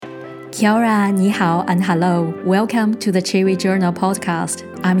Kia ora, ni hao, and hello. Welcome to the Cherry Journal podcast.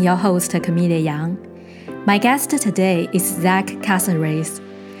 I'm your host, Camille Yang. My guest today is Zach Casares.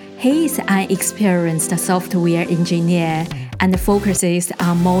 He is an experienced software engineer and focuses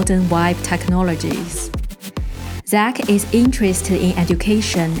on modern web technologies. Zach is interested in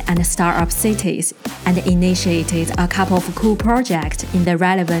education and startup cities and initiated a couple of cool projects in the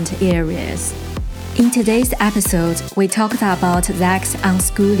relevant areas. In today's episode, we talked about Zach's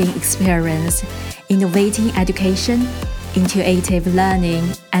unschooling experience, innovating education, intuitive learning,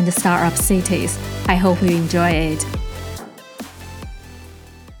 and startup cities. I hope you enjoy it.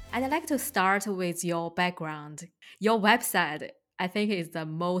 I'd like to start with your background. Your website, I think, is the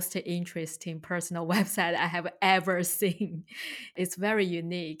most interesting personal website I have ever seen. It's very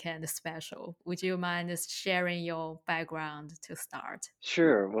unique and special. Would you mind sharing your background to start?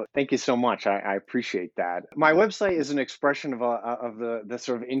 Sure. Well, thank you so much. I appreciate that. My website is an expression of the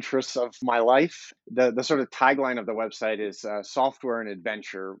sort of interests of my life. The sort of tagline of the website is software and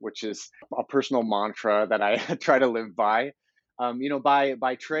adventure, which is a personal mantra that I try to live by.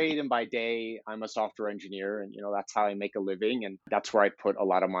 By trade and by day, I'm a software engineer, and that's how I make a living, and that's where I put a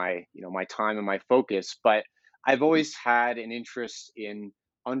lot of my time and my focus. But I've always had an interest in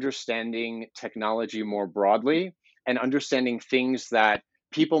understanding technology more broadly and understanding things that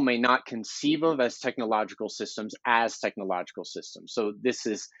people may not conceive of as technological systems as technological systems. So this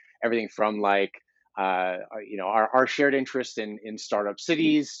is everything from our shared interest in startup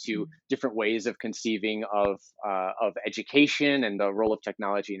cities to different ways of conceiving of education and the role of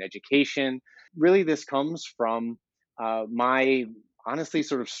technology in education. Really, this comes from my honestly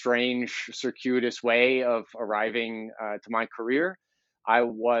sort of strange, circuitous way of arriving to my career. I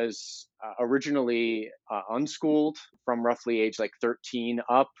was originally unschooled from roughly age like 13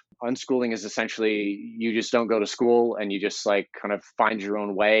 up. Unschooling is essentially you just don't go to school and you just like kind of find your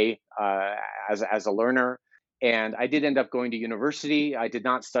own way as a learner. And I did end up going to university. I did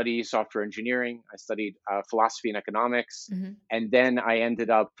not study software engineering. I studied philosophy and economics. Mm-hmm. And then I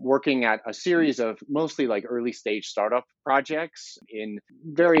ended up working at a series of mostly like early stage startup projects in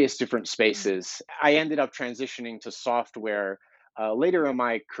various different spaces. I ended up transitioning to software later in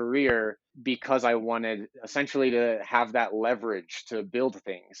my career because I wanted essentially to have that leverage to build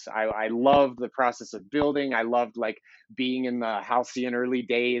things. I loved the process of building. I loved like being in the halcyon early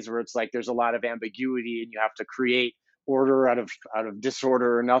days where it's like there's a lot of ambiguity and you have to create order out of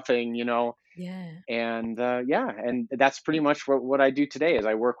disorder or nothing, Yeah. And and that's pretty much what I do today is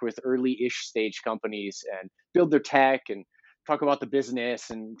I work with early-ish stage companies and build their tech and talk about the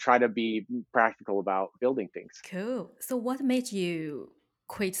business and try to be practical about building things. Cool. So what made you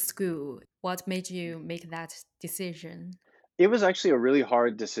quit school? What made you make that decision? It was actually a really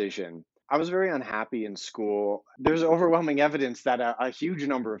hard decision. I was very unhappy in school. There's overwhelming evidence that a huge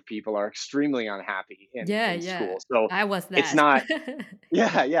number of people are extremely unhappy Yeah, in yeah. school. So I was it's that. not,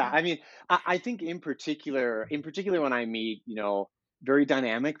 yeah, yeah. I mean, I think in particular, when I meet, very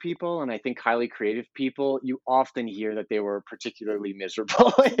dynamic people and I think highly creative people, you often hear that they were particularly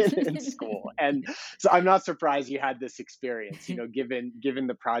miserable in school. And so I'm not surprised you had this experience, given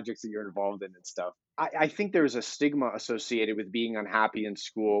the projects that you're involved in and stuff. I think there's a stigma associated with being unhappy in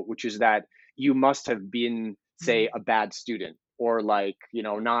school, which is that you must have been, say, a bad student or like,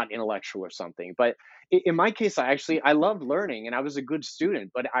 not intellectual or something. But in my case, I loved learning and I was a good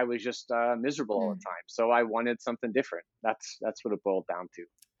student, but I was just miserable all Mm. the time. So I wanted something different. That's what it boiled down to.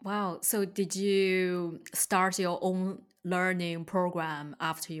 Wow. So did you start your own learning program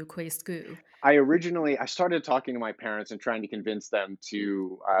after you quit school? I started talking to my parents and trying to convince them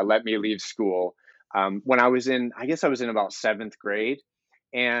to let me leave school when I guess I was in about seventh grade,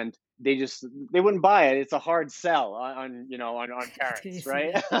 and they wouldn't buy it. It's a hard sell on It parents, is,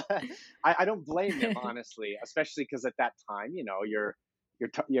 right? yeah. I don't blame them honestly, especially because at that time, you're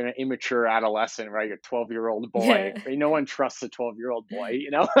an immature adolescent, right? You're a 12-year-old boy. Yeah. Right? No one trusts a 12-year-old boy.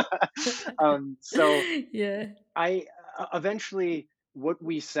 So Yeah. I eventually what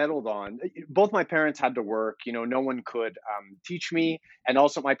we settled on. Both my parents had to work. No one could teach me, and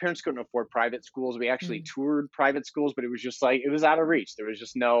also my parents couldn't afford private schools. We actually Mm. toured private schools, but it was just like it was out of reach. There was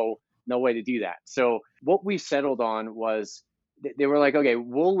just no way to do that. So what we settled on was they were like, okay,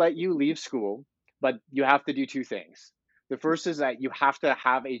 we'll let you leave school, but you have to do two things. The first is that you have to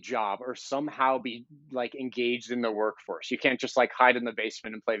have a job or somehow be like engaged in the workforce. You can't just like hide in the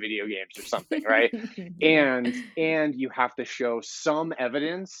basement and play video games or something, right? Yeah. And you have to show some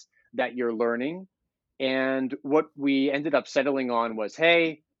evidence that you're learning. And what we ended up settling on was,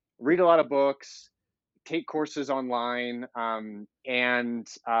 hey, read a lot of books, take courses online, and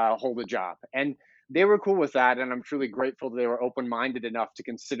hold a job. And they were cool with that, and I'm truly grateful they were open-minded enough to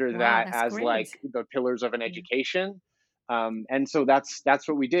consider Wow, that that's as like great. the pillars of an Yeah. education. And so that's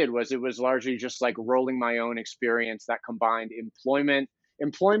what we did. Was it was largely just like rolling my own experience that combined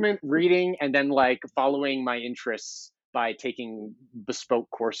employment, reading, and then like following my interests by taking bespoke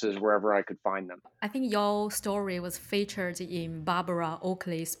courses wherever I could find them. I think your story was featured in Barbara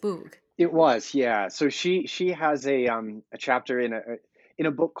Oakley's book. It was, yeah. So she has a chapter in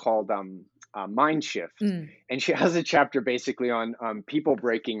a book called Mind Shift, Mm, and she has a chapter basically on people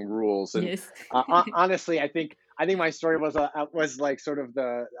breaking rules. And yes. honestly, I think my story was like sort of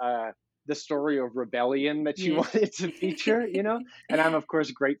the story of rebellion that she Yes. wanted to feature, and I'm of course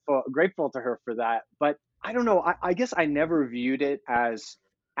grateful to her for that. But I don't know. I guess I never viewed it as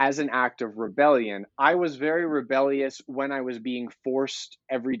an act of rebellion. I was very rebellious when I was being forced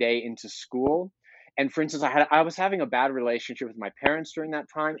every day into school. And for instance, I was having a bad relationship with my parents during that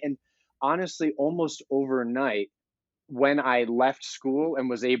time. And honestly, almost overnight, when I left school and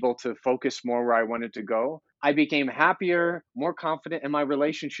was able to focus more where I wanted to go, I became happier, more confident, and my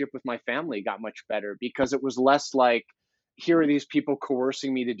relationship with my family got much better because it was less like, here are these people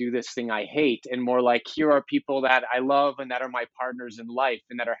coercing me to do this thing I hate, and more like, here are people that I love and that are my partners in life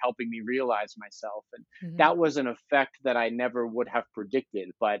and that are helping me realize myself. And Mhm. that was an effect that I never would have predicted,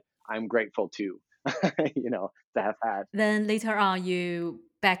 but I'm grateful to, to have had. Then later on, you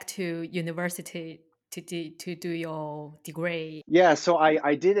back to university to do your degree. Yeah, so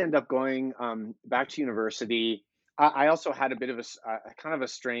I did end up going back to university. I also had a bit of a kind of a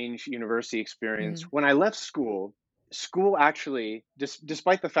strange university experience. Mm. When I left school, school actually,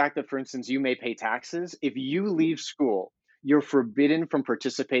 despite the fact that, for instance, you may pay taxes, if you leave school, you're forbidden from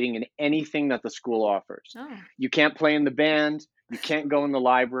participating in anything that the school offers. Oh, You can't play in the band, you can't go in the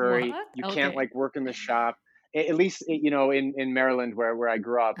library, what? you can't Okay. like work in the shop. At least, in Maryland, where I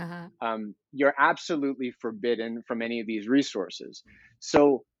grew up, Uh-huh. you're absolutely forbidden from any of these resources.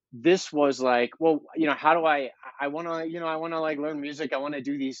 So this was like, well, how do I want to, I want to like learn music. I want to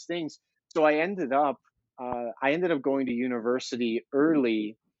do these things. So I ended up going to university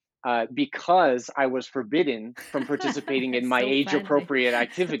early because I was forbidden from participating in my So age funny. appropriate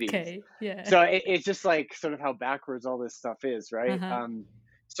activities. Okay. Yeah. So it's just like sort of how backwards all this stuff is, right? Uh-huh.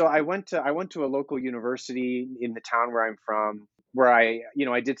 So I went to a local university in the town where I'm from, where I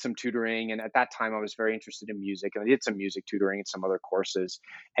did some tutoring, and at that time I was very interested in music, and I did some music tutoring and some other courses,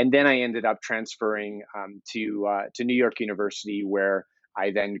 and then I ended up transferring to New York University, where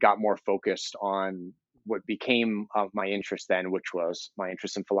I then got more focused on what became of my interest then, which was my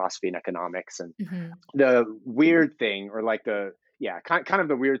interest in philosophy and economics. And Hmm. the weird thing, or like the yeah, kind of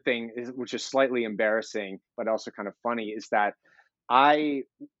the weird thing is, which is slightly embarrassing but also kind of funny, is that I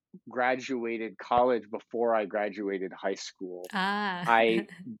graduated college before I graduated high school. Ah. I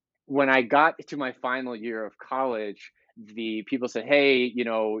When I got to my final year of college, the people said, "Hey,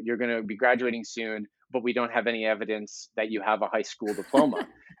 you're going to be graduating soon, but we don't have any evidence that you have a high school diploma."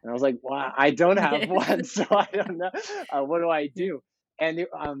 And I was like, "Well, I don't have Yes. one, so I don't know. What do I Yeah. do?" And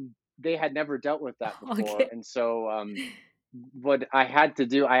they had never dealt with that before, Okay. and so what I had to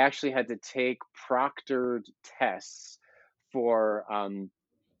do, I actually had to take proctored tests for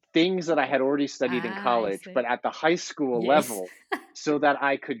things that I had already studied in Ah, I college, but see. at the high school Yes. level, so that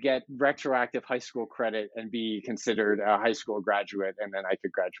I could get retroactive high school credit and be considered a high school graduate, and then I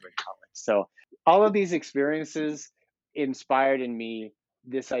could graduate college. So all of these experiences inspired in me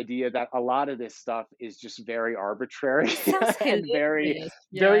this idea that a lot of this stuff is just very arbitrary It sounds and very, hilarious.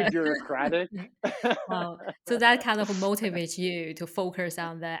 very Yeah. bureaucratic. Wow. So that kind of motivates you to focus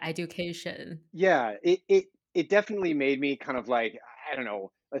on the education. Yeah, it definitely made me kind of like, I don't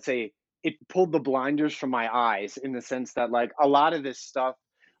know, let's say it pulled the blinders from my eyes, in the sense that like a lot of this stuff,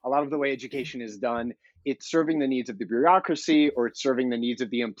 a lot of the way education is done, it's serving the needs of the bureaucracy, or it's serving the needs of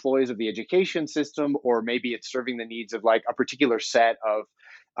the employees of the education system, or maybe it's serving the needs of like a particular set of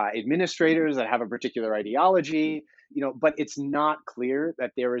administrators that have a particular ideology, but it's not clear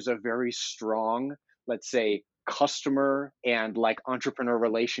that there is a very strong, let's say, customer and like entrepreneur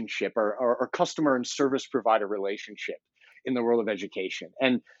relationship, or customer and service provider relationship in the world of education.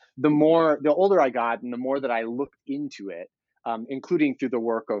 And the older I got, and the more that I looked into it, including through the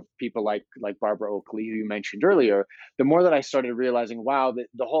work of people like Barbara Oakley, who you mentioned earlier, the more that I started realizing, wow,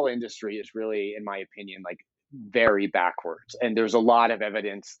 the whole industry is really, in my opinion, like very backwards. And there's a lot of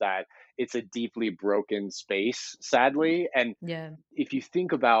evidence that it's a deeply broken space, sadly. And Yeah. if you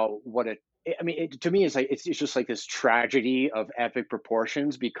think about I mean, to me, it's just like this tragedy of epic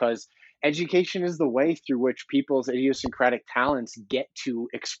proportions, because education is the way through which people's idiosyncratic talents get to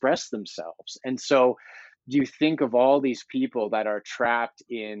express themselves. And so, you think of all these people that are trapped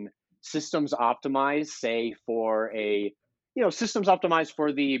in systems optimized, say for a, systems optimized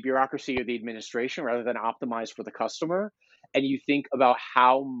for the bureaucracy or the administration rather than optimized for the customer. And you think about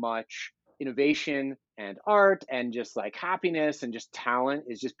how much innovation and art and just like happiness and just talent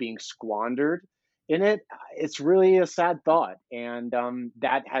is just being squandered in it. It's really a sad thought. And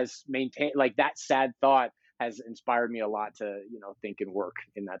that has maintained, like, that sad thought has inspired me a lot to, think and work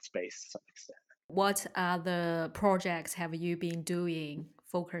in that space to some extent. What other projects have you been doing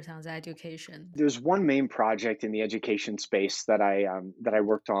focused on the education? There's one main project in the education space that I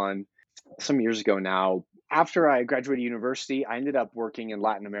worked on some years ago now. After I graduated university, I ended up working in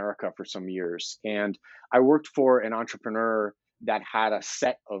Latin America for some years, and I worked for an entrepreneur that had a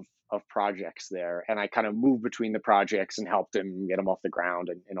set of projects there, and I kind of moved between the projects and helped him get them off the ground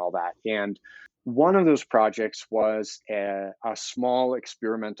and all that. And one of those projects was a small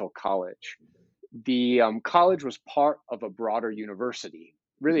experimental college. The college was part of a broader university,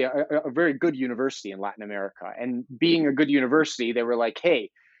 really a very good university in Latin America. And being a good university, they were like,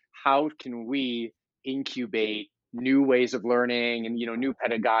 hey, how can we incubate new ways of learning and new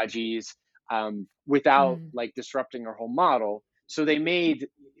pedagogies without Mm, like disrupting our whole model? So they made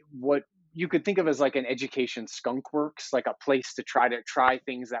what you could think of as like an education skunk works, like a place to try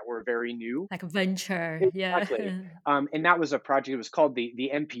things that were very new. like a venture, yeah. Exactly. And that was a project. It was called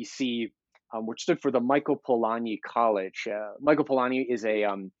the MPC, which stood for the Michael Polanyi College. Michael Polanyi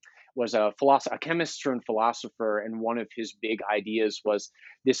was a chemist turned philosopher, and one of his big ideas was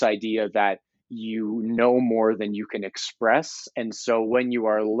this idea that you know more than you can express. And so when you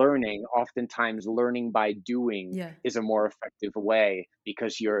are learning, oftentimes learning by doing Yeah. is a more effective way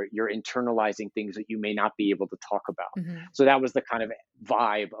because you're internalizing things that you may not be able to talk about. Hmm. So that was the kind of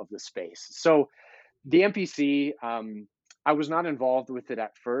vibe of the space. So the MPC, I was not involved with it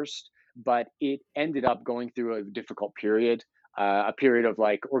at first, but it ended up going through a difficult period, a period of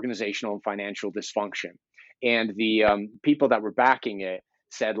like organizational and financial dysfunction. And the people that were backing it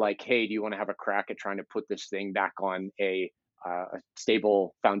said like, "Hey, do you want to have a crack at trying to put this thing back on a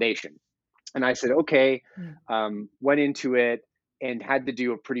stable foundation?" And I said, "Okay." Mm. Went into it and had to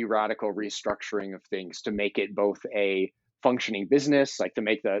do a pretty radical restructuring of things to make it both a functioning business, like to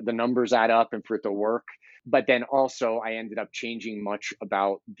make the numbers add up and for it to work. But then also, I ended up changing much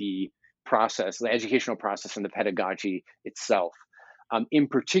about the process, the educational process, and the pedagogy itself. In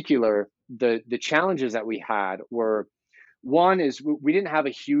particular, the challenges that we had were, one is we didn't have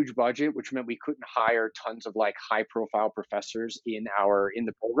a huge budget, which meant we couldn't hire tons of like high profile professors in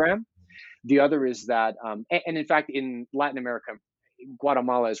the program. The other is that, and in fact, in Latin America,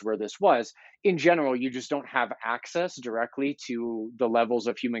 Guatemala is where this was. In general, you just don't have access directly to the levels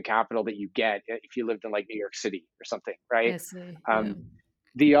of human capital that you get if you lived in like New York City or something, right? I see. Yeah. Um,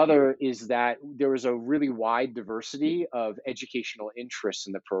 the other is that there was a really wide diversity of educational interests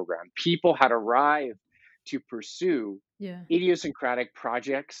in the program. People had arrived to pursue Yeah. idiosyncratic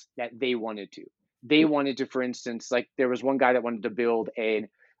projects that they wanted to. They wanted to, for instance, like there was one guy that wanted to build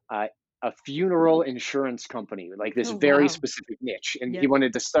uh, a funeral insurance company, like this Oh, very wow. specific niche, and Yeah. he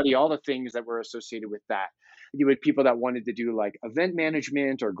wanted to study all the things that were associated with that. You had people that wanted to do like event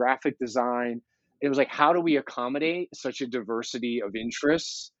management or graphic design. It was like, how do we accommodate such a diversity of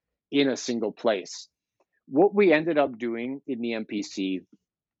interests in a single place? What we ended up doing in the MPC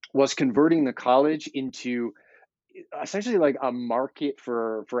was converting the college into essentially like a market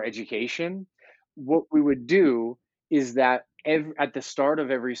for education. What we would do is that at the start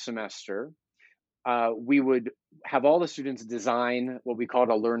of every semester, we would have all the students design what we called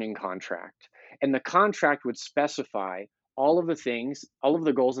a learning contract. And the contract would specify all of the things, all of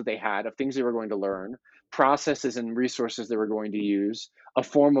the goals that they had of things they were going to learn, processes and resources they were going to use, a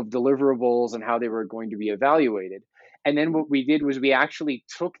form of deliverables and how they were going to be evaluated. And then what we did was we actually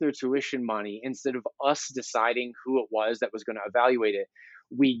took their tuition money instead of us deciding who it was that was going to evaluate it.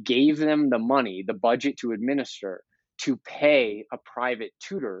 We gave them the money, the budget to administer, to pay a private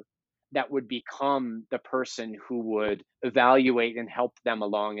tutor that would become the person who would evaluate and help them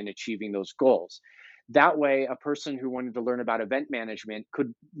along in achieving those goals. That way, a person who wanted to learn about event management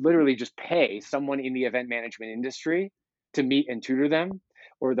could literally just pay someone in the event management industry to meet and tutor them,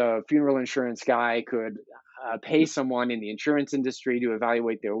 or the funeral insurance guy could pay someone in the insurance industry to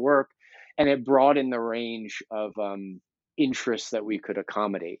evaluate their work. And it broadened the range of interests that we could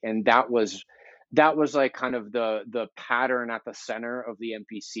accommodate. And that was like kind of the pattern at the center of the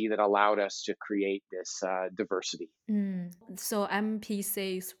MPC that allowed us to create this diversity. Mm. So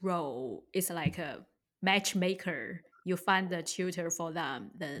MPC's role is like a matchmaker. You find the tutor for them,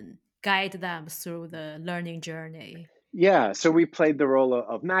 then guide them through the learning journey. Yeah, so we played the role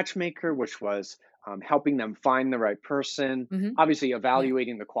of matchmaker, which was helping them find the right person, Hmm. obviously Yeah.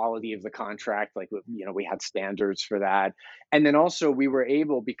 evaluating the quality of the contract, like, we had standards for that. And then also we were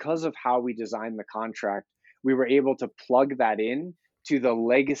able, because of how we designed the contract, we were able to plug that in to the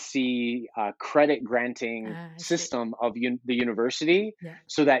legacy credit granting I see. system of the university, Yeah.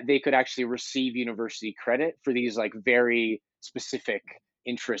 so that they could actually receive university credit for these like very specific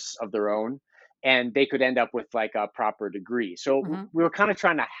interests of their own, and they could end up with like a proper degree. So Uh-huh. we were kind of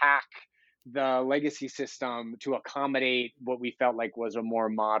trying to hack the legacy system to accommodate what we felt like was a more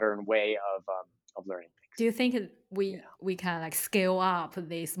modern way of learning Do things. you think Yeah. we can like scale up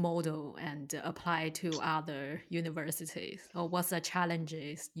this model and apply to other universities, or what's the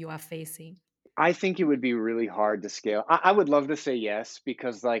challenges you are facing? I think it would be really hard to scale. I would love to say yes,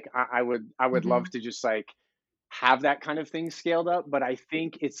 because like I would love Hmm. to just like have that kind of thing scaled up, but I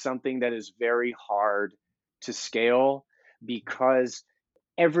think it's something that is very hard to scale, because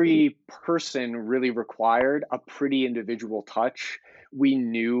every person really required a pretty individual touch. We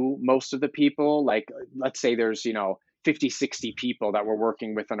knew most of the people, like, let's say there's, 50, 60 people that we're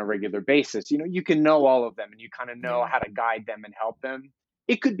working with on a regular basis. You can know all of them and you kind of know Yeah. how to guide them and help them.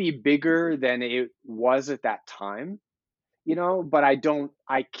 It could be bigger than it was at that time, but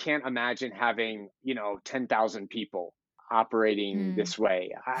I can't imagine having, 10,000 people operating Mm. this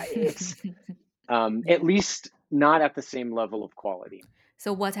way. It's at Yeah. least not at the same level of quality.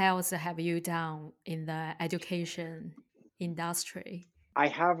 So what else have you done in the education industry? I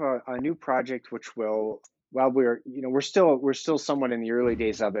have a new project which will, well, we're still somewhat in the early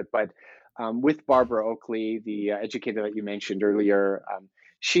days of it, but with Barbara Oakley, the educator that you mentioned earlier,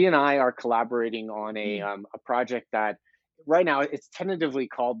 she and I are collaborating on a Mm. a project that right now it's tentatively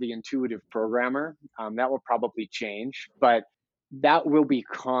called the Intuitive Programmer. That will probably change, but that will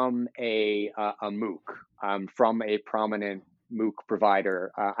become a MOOC from a prominent MOOC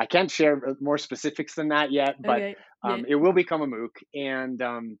provider. I can't share more specifics than that yet, but Okay. Yeah. it will become a MOOC,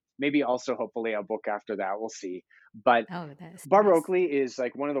 and maybe also hopefully a book after that. We'll see. But Oh, that's Barbara nice. Oakley is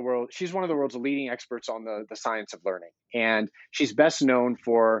like she's one of the world's leading experts on the science of learning. And she's best known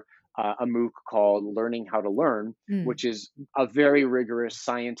for a MOOC called Learning How to Learn, Mm. which is a very rigorous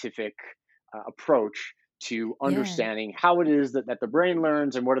scientific approach to Yeah. understanding how it is that the brain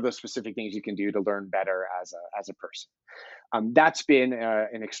learns, and what are the specific things you can do to learn better as a person. That's been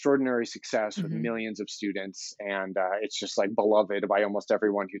an extraordinary success with Hmm. millions of students, and it's just like beloved by almost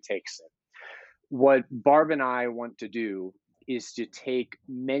everyone who takes it. What Barb and I want to do is to take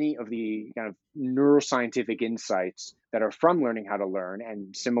many of the kind of neuroscientific insights that are from Learning How to Learn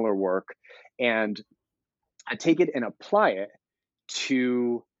and similar work, and take it and apply it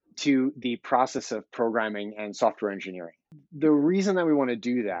to the process of programming and software engineering. The reason that we want to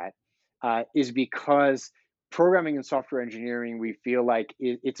do that is because programming and software engineering, we feel like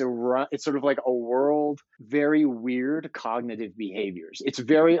it's sort of like a world very weird cognitive behaviors. It's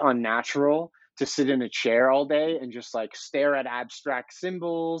very unnatural to sit in a chair all day and just like stare at abstract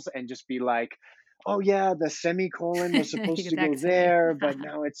symbols and just be like, oh yeah, the semicolon was supposed to go Exactly. there, but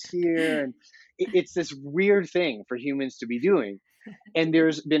now it's here. And it's this weird thing for humans to be doing. And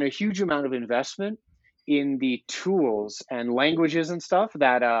there's been a huge amount of investment in the tools and languages and stuff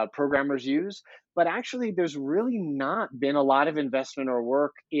that programmers use. But actually, there's really not been a lot of investment or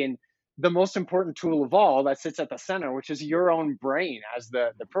work in the most important tool of all that sits at the center, which is your own brain as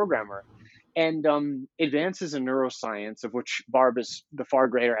the programmer. And advances in neuroscience, of which Barb is the far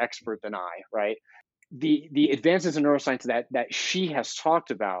greater expert than I, right? The advances in neuroscience that she has talked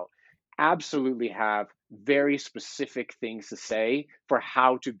about absolutely have very specific things to say for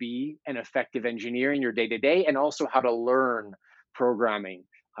how to be an effective engineer in your day to day, and also how to learn programming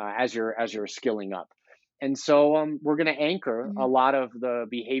as you're skilling up. And so we're going to anchor a Mhm. lot of the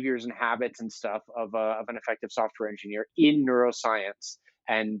behaviors and habits and stuff of an effective software engineer in neuroscience,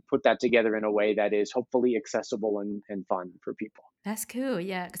 and put that together in a way that is hopefully accessible and fun for people. That's cool,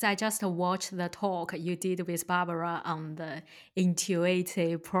 yeah. Because I just watched the talk you did with Barbara on the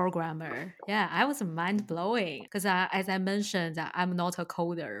intuitive programmer. Yeah, I was mind blowing because as I mentioned, I'm not a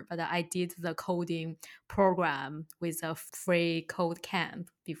coder, but I did the coding program with a free code camp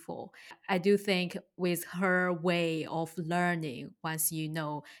before. I do think with her way of learning, once you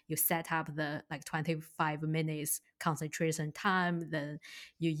set up the like 25 minutes concentration time, then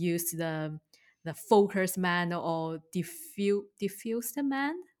you use the focus man or diffused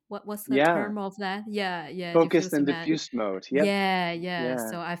man. What's the Yeah, term of that? Yeah, yeah, focused diffused and man. diffuse mode. Yep. Yeah, yeah. Yeah.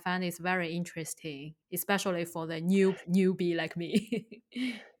 So I find it's very interesting, especially for the newbie like me.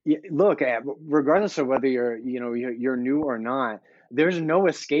 Yeah, look, regardless of whether you're new or not, there's no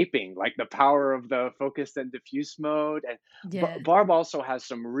escaping like the power of the focused and diffuse mode. And Yeah. Barb also has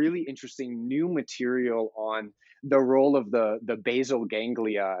some really interesting new material on the role of the basal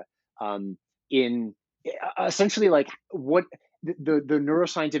ganglia um, in essentially like what the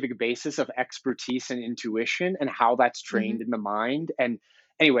neuroscientific basis of expertise and intuition and how that's Hmm. trained in the mind. And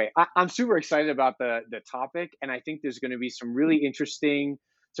anyway, I'm super excited about the topic, and I think there's going to be some really interesting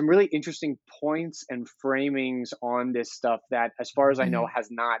points and framings on this stuff that, as far as I know, Hmm. has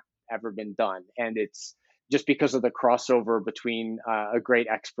not ever been done. And it's just because of the crossover between a great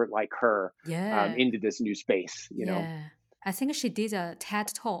expert like her Yeah. into this new space, you know? Yeah. I think she did a TED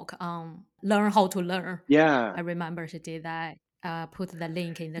talk on learn how to learn. Yeah. I remember she did that. Put the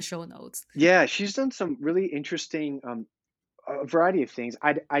link in the show notes. Yeah. She's done some really interesting, a variety of things.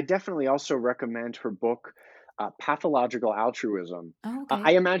 I definitely also recommend her book, Pathological Altruism. Oh, I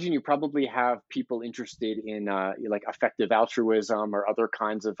okay. imagine you probably have people interested in like effective altruism or other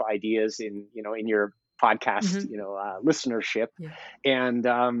kinds of ideas in in your podcast Hmm. listenership, Yeah.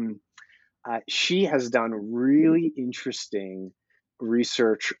 and she has done really interesting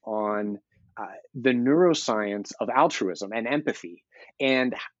research on the neuroscience of altruism and empathy,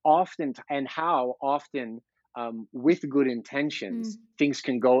 and how often, with good intentions, Mm. things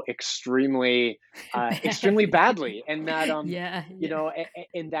can go extremely, extremely Badly. badly, and that Yeah. Yeah.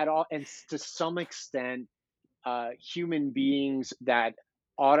 and that all, and to some extent, human beings that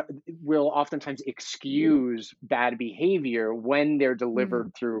will oftentimes excuse bad behavior when they're Mm.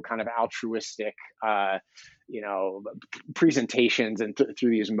 delivered through kind of altruistic, uh, you know, presentations and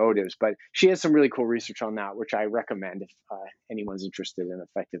through these motives. But she has some really cool research on that, which I recommend if anyone's interested in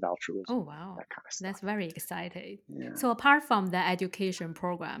effective Oh, altruism, wow. that kind of stuff. That's very exciting. Yeah. So, apart from the education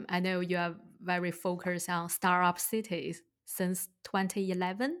program, I know you are very focused on startup cities since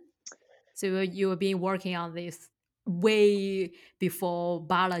 2011. So, you've been working on this way before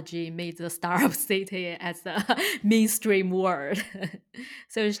biology made the startup city as a mainstream word.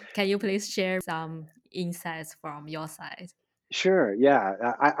 So, can you please share some insights from your side? Sure.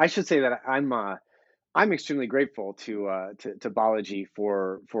 Yeah. I should say that I'm extremely grateful to Balaji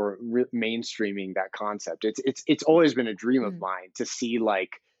for mainstreaming that concept. It's always been a dream of Mm. mine to see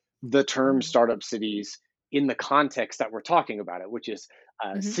like the term Oh. startup cities in the context that we're talking about it, which is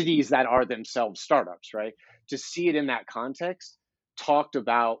Hmm. cities that are themselves startups, right? To see it in that context, talked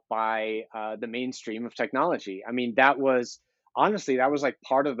about by the mainstream of technology. I mean, that was honestly that was like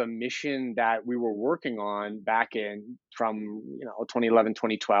part of the mission that we were working on back in from 2011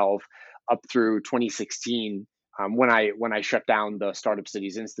 2012 up through 2016, when I shut down the Startup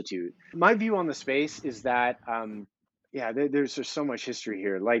Cities Institute. My view on the space is that yeah, there's just so much history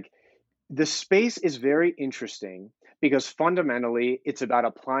here. Like the space is very interesting because fundamentally it's about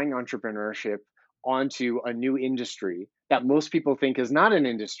applying entrepreneurship onto a new industry that most people think is not an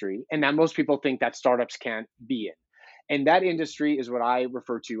industry and that most people think that startups can't be in. And that industry is what I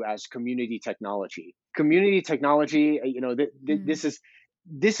refer to as community technology. Community technology, Mm.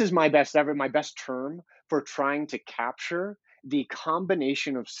 this is my best term for trying to capture the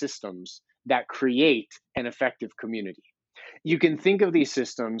combination of systems that create an effective community. You can think of these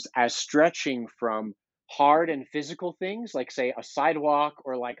systems as stretching from hard and physical things like, say, a sidewalk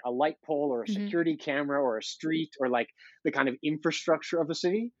or like a light pole or a Hmm. security camera or a street or like the kind of infrastructure of a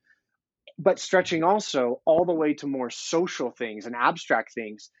city, but stretching also all the way to more social things and abstract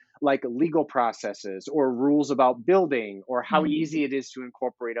things like legal processes or rules about building or how Mm. easy it is to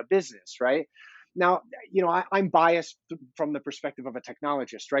incorporate a business, right? Now, I'm biased from the perspective of a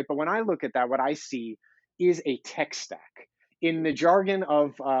technologist, right? But when I look at that, what I see is a tech stack. In the jargon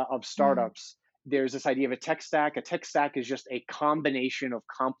of Mm. startups, there's this idea of a tech stack. A tech stack is just a combination of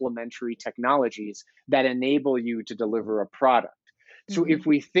complementary technologies that enable you to deliver a product. So Hmm. if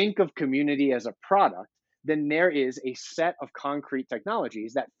we think of community as a product, then there is a set of concrete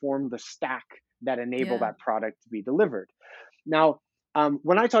technologies that form the stack that enable Yeah. that product to be delivered. Now,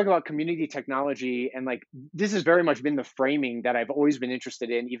 when I talk about community technology, and like this has very much been the framing that I've always been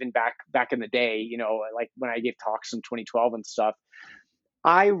interested in, even back in the day, like when I gave talks in 2012 and stuff.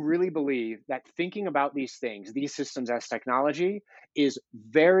 I really believe that thinking about these things, these systems as technology, is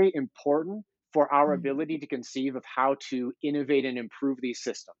very important for our Mm. ability to conceive of how to innovate and improve these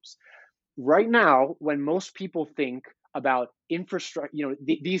systems. Right now, when most people think about infrastructure,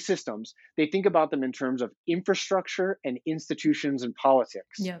 these systems, they think about them in terms of infrastructure and institutions and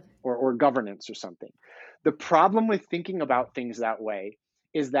politics, Yeah. or governance or something. The problem with thinking about things that way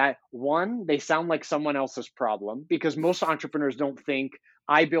is that, one, they sound like someone else's problem because most entrepreneurs don't think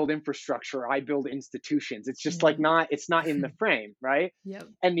I build infrastructure, I build institutions. It's just like Yeah. not, it's not in the frame, right? Yep.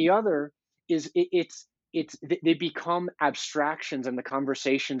 And the other is it's they become abstractions, and the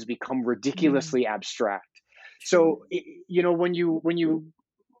conversations become Mm, ridiculously abstract. true. So when you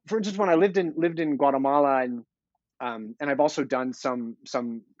for instance, when I lived in Guatemala, and I've also done some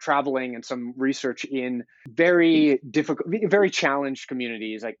traveling and some research in very difficult, very challenged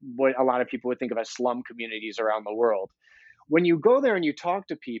communities, like what a lot of people would think of as slum communities around the world. When you go there and you talk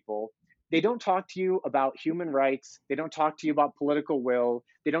to people, they don't talk to you about human rights. They don't talk to you about political will.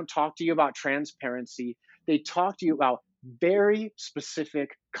 They don't talk to you about transparency. They talk to you about very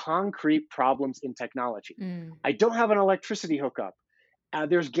specific, concrete problems in technology. Mm. I don't have an electricity hookup.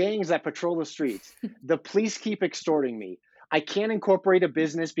 There's gangs that patrol the streets. The police keep extorting me. I can't incorporate a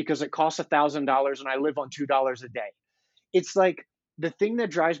business because it costs $1,000 and I live on $2 a day. It's like the thing that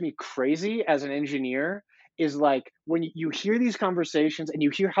drives me crazy as an engineer is like when you hear these conversations and you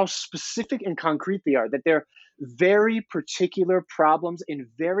hear how specific and concrete they are, that they're very particular problems in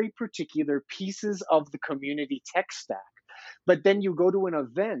very particular pieces of the community tech stack. But then you go to an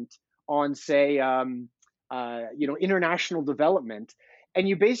event on, say, international development, and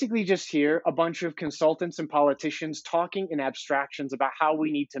you basically just hear a bunch of consultants and politicians talking in abstractions about how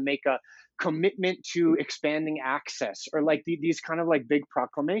we need to make a commitment to expanding access, or like these kind of like big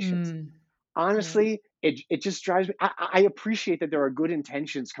proclamations. Mm. Yeah. Honestly, it just drives me. I appreciate that there are good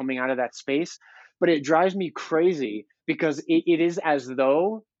intentions coming out of that space, but it drives me crazy because it is as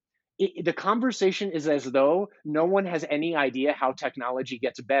though the conversation is as though no one has any idea how technology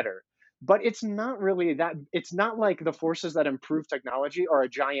gets better. But it's not really that. It's not like the forces that improve technology are a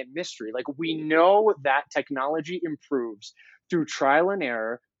giant mystery. Like, we know that technology improves through trial and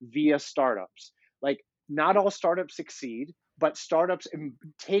error via startups. Like, not all startups succeed, but startups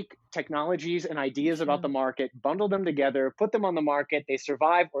take technologies and ideas about the True. market, bundle them together, put them on the market. They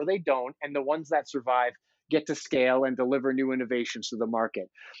survive or they don't. And the ones that survive get to scale and deliver new innovations to the market.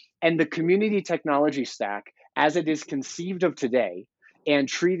 And the community technology stack, as it is conceived of today and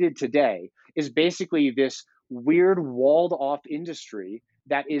treated today, is basically this weird walled off industry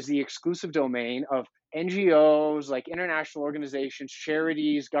that is the exclusive domain of NGOs, like international organizations,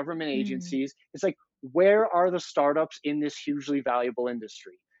 charities, government Mm. agencies. It's like, where are the startups in this hugely valuable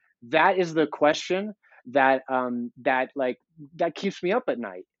industry? That is the question that keeps me up at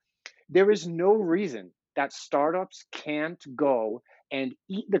night. There is no reason that startups can't go and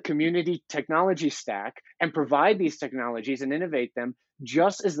eat the community technology stack and provide these technologies and innovate them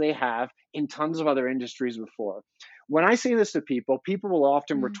just as they have in tons of other industries before. When I say this to people, people will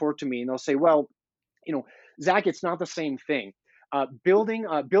often Mm. retort to me and they'll say, well, you know, Zach, it's not the same thing. Building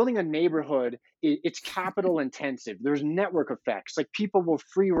a neighborhood, it's capital intensive. There's network effects. Like, people will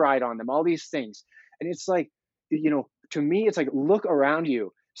free ride on them, all these things. And it's like, to me, it's like, look around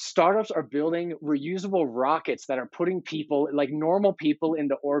you. Startups are building reusable rockets that are putting people, like normal people,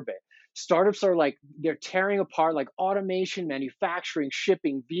 into orbit. Startups are like, they're tearing apart like automation, manufacturing,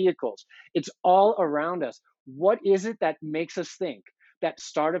 shipping, vehicles. It's all around us. What is it that makes us think that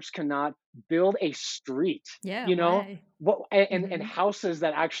startups cannot build a street, Yeah. you know, Why? what and Mm-hmm. houses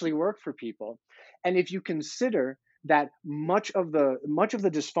that actually work for people? And if you consider that much of the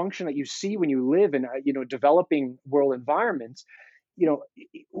dysfunction that you see when you live in developing world environments,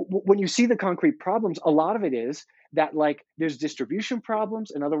 when you see the concrete problems, a lot of it is that, like, there's distribution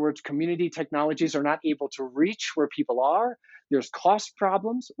problems. In other words, community technologies are not able to reach where people are. There's cost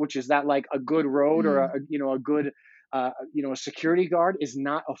problems, which is that, like, a good road or Mm. a good a security guard is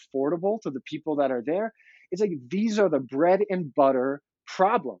not affordable to the people that are there. It's like, these are the bread and butter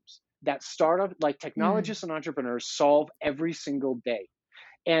problems that startup, like, Mm. technologists and entrepreneurs, solve every single day.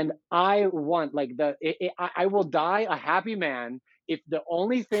 And I want, like, I will die a happy man if the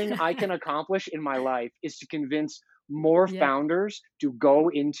only thing I can accomplish in my life is to convince more Yeah. founders to go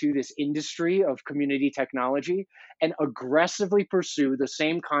into this industry of community technology and aggressively pursue the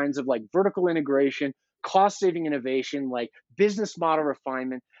same kinds of, like, vertical integration, cost saving innovation, like business model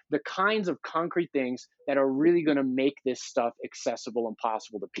refinement, the kinds of concrete things that are really going to make this stuff accessible and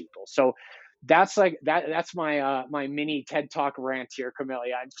possible to people. So that's my mini TED Talk rant here,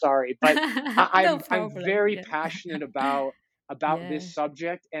 Camellia. I'm sorry, but No I'm problem. very Yeah. passionate about Yeah. this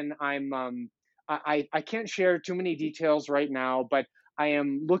subject, and I can't share too many details right now, but I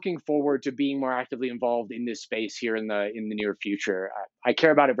am looking forward to being more actively involved in this space here in the near future. I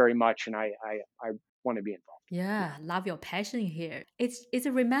care about it very much, and I want to be involved. Yeah. Yeah, love your passion here. It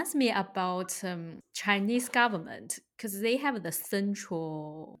reminds me about Chinese government because they have the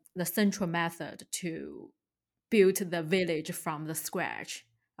central method to build the village from the scratch.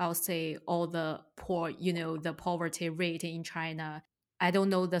 I'll say all the poor, the poverty rate in China. I don't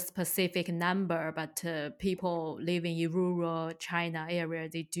know the specific number, but people living in rural China area,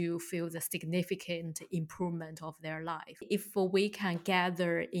 they do feel the significant improvement of their life. If we can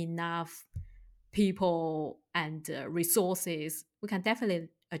gather enough people and resources, we can definitely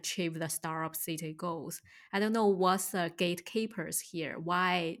achieve the startup city goals. I don't know what's the gatekeepers here.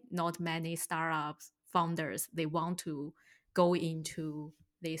 Why not many startups founders they want to go into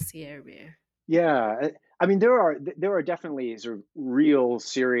this area? Yeah, I mean there are definitely sort of real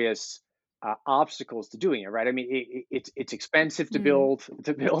serious obstacles to doing it, right? I mean it's expensive to Mm, build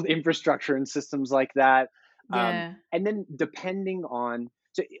infrastructure and systems like that, yeah. and then depending on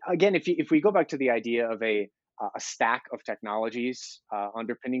so again if we go back to the idea of a stack of technologies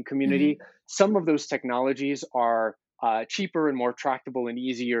underpinning community, Mm-hmm. some of those technologies are cheaper and more tractable and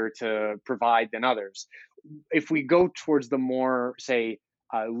easier to provide than others. If we go towards the more, say,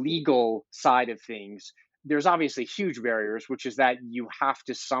 legal side of things, there's obviously huge barriers, which is that you have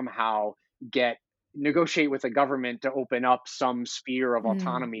to somehow get negotiate with the government to open up some sphere of Mm,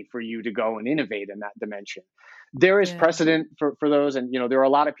 autonomy for you to go and innovate in that dimension. There is yeah. precedent for those, and there are a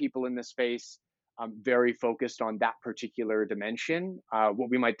lot of people in this space very focused on that particular dimension, what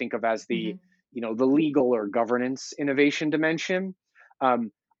we might think of as Mm-hmm. the legal or governance innovation dimension.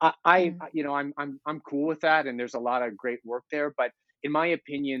 Um, I Mm, I'm cool with that, and there's a lot of great work there. But in my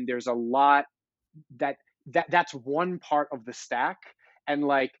opinion, there's a lot that that's one part of the stack, and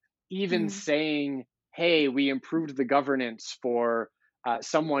like even mm, saying, "Hey, we improved the governance for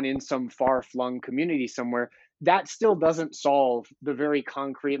someone in some far flung community somewhere." That still doesn't solve the very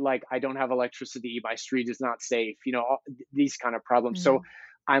concrete, like I don't have electricity, my street is not safe, these kind of problems. So mm,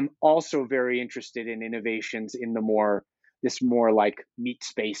 I'm also very interested in innovations in this more like meat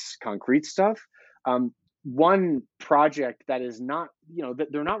space concrete stuff. One project that is not, that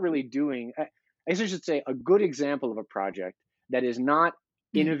they're not really doing, I guess I should say a good example of a project that is not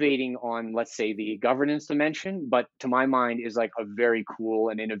mm, innovating on, let's say, the governance dimension, but to my mind is like a very cool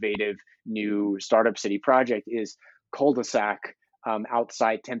and innovative new startup city project is Cul-de-sac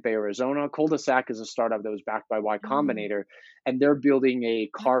outside Tempe, Arizona. Cul-de-sac is a startup that was backed by Y mm. Combinator, and they're building a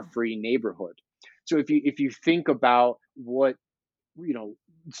Oh. car-free neighborhood. So if you think about what you know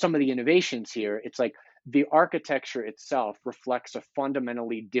some of the innovations here, it's like the architecture itself reflects a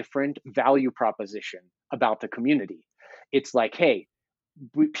fundamentally different value proposition about the community. It's like, hey,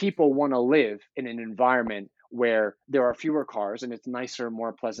 people want to live in an environment where there are fewer cars and it's nicer,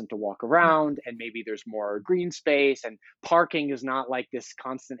 more pleasant to walk Mm, around, and maybe there's more green space and parking is not like this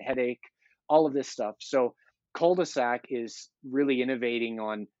constant headache, all of this stuff. So cul-de-sac is really innovating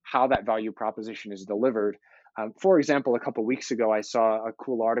on how that value proposition is delivered. For example, a couple of weeks ago I saw a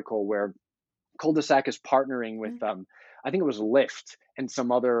cool article where cul-de-sac is partnering with mm, I think it was Lyft and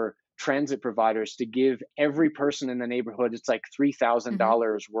some other transit providers to give every person in the neighborhood, it's like mhm.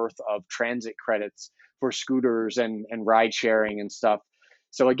 $3,000 worth of transit credits for scooters and ride sharing and stuff.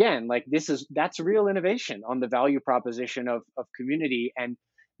 So again, like that's real innovation on the value proposition of community, and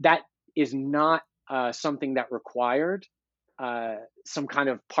that is not something that required uh, some kind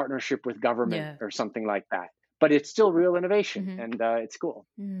of partnership with government Yeah. or something like that. But it's still real innovation, Mhm. and it's cool.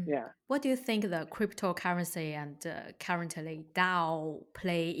 Mm. Yeah. What do you think the cryptocurrency and currently DAO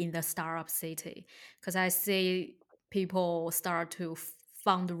play in the startup city? Because I see people start to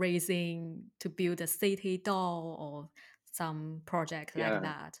fundraising to build a city DAO or some project like Yeah.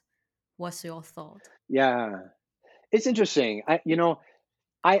 that. What's your thought? Yeah. It's interesting. I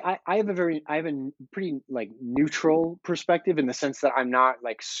have a pretty like neutral perspective in the sense that I'm not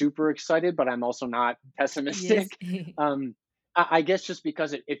like super excited, but I'm also not Yes. pessimistic. Um, I guess just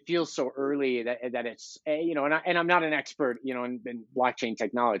because it feels so early that it's and I'm not an expert in blockchain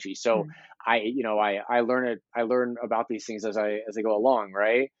technology, so Mm, I learn about these things as I go along,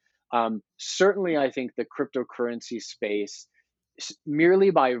 right? Certainly, I think the cryptocurrency space, merely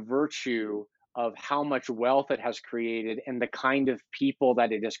by virtue of how much wealth it has created and the kind of people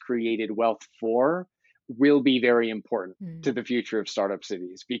that it has created wealth for, will be very important to mm, the future of startup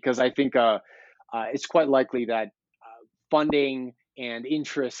cities, because I think it's quite likely that funding and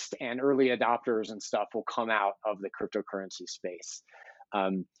interest and early adopters and stuff will come out of the cryptocurrency space.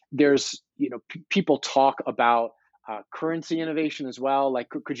 There's people talk about currency innovation as well. Like,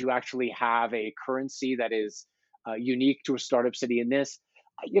 could you actually have a currency that is unique to a startup city in this?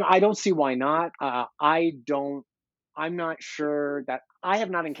 I don't see why not. I'm not sure that I have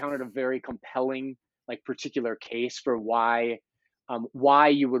not encountered a very compelling, like, particular case for why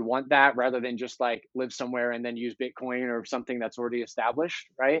you would want that rather than just like live somewhere and then use Bitcoin or something that's already established,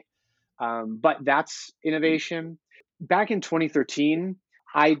 right? But that's innovation. Back in 2013,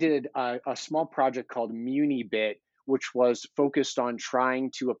 I did a small project called MuniBit, which was focused on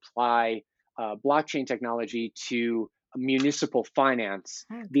trying to apply blockchain technology to municipal finance.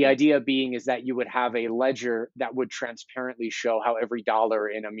 The Okay. idea being is that you would have a ledger that would transparently show how every dollar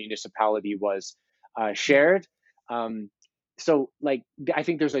in a municipality was Yeah. shared. Um, so like I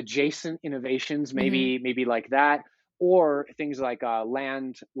think there's adjacent innovations, Mm-hmm. maybe like that, or things like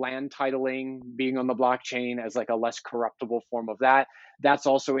land titling being on the blockchain as like a less corruptible form of that. That's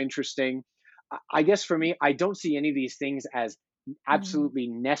also interesting. I guess for me, I don't see any of these things as Mm-hmm. absolutely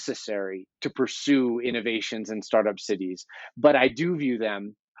necessary to pursue innovations in startup cities, but I do view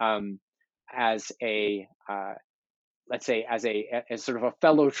them as a let's say as sort of a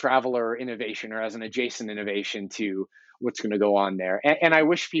fellow traveler innovation or as an adjacent innovation to what's going to go on there. And I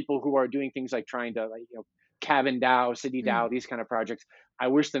wish people who are doing things like trying to like cabin DAO, city DAO, Mm. these kind of projects, I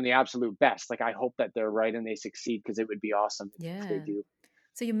wish them the absolute best. Like I hope that they're right and they succeed because it would be awesome if they Yeah. do.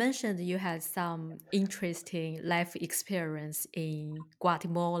 So you mentioned you had some interesting life experience in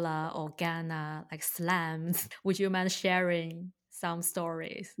Guatemala or Ghana, like slums. Would you mind sharing some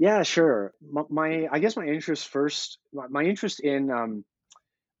stories? Yeah, sure. My I guess my interest first, my interest in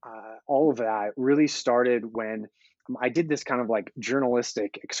all of that really started when I did this kind of like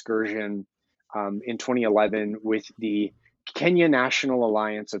journalistic excursion in 2011 with the Kenya National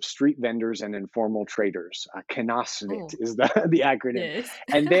Alliance of Street Vendors and Informal Traders. KNASVIT Oh, is the acronym, yes.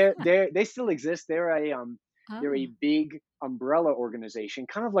 and they still exist. They're a Oh, big umbrella organization,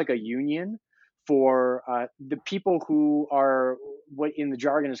 kind of like a union for the people who are what in the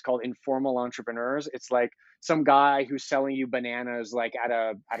jargon is called informal entrepreneurs. It's like some guy who's selling you bananas like at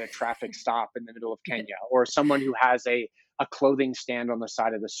a traffic stop in the middle of yeah. Kenya, or someone who has a clothing stand on the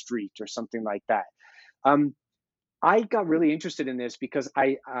side of the street or something like that. Um, I got really interested in this because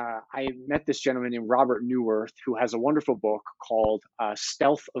I met this gentleman named Robert Neuwirth who has a wonderful book called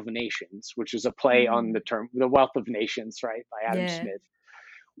Stealth of Nations, which is a play on the Mm, term The Wealth of Nations, right, by Adam yeah. Smith,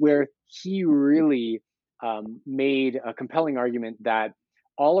 where he really made a compelling argument that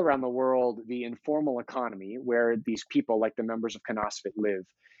all around the world, the informal economy, where these people like the members of Knasvit live,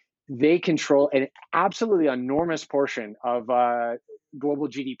 they control an absolutely enormous portion of global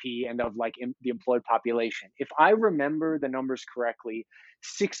GDP and of like the employed population. If I remember the numbers correctly,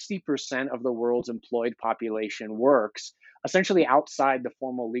 60% of the world's employed population works essentially outside the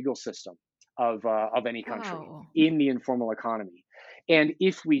formal legal system of any country Wow. in the informal economy. And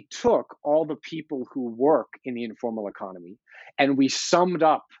if we took all the people who work in the informal economy and we summed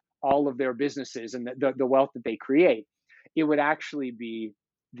up all of their businesses and the wealth that they create, it would actually be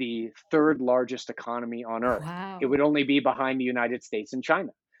the third largest economy on earth. It Wow. would only be behind the United States and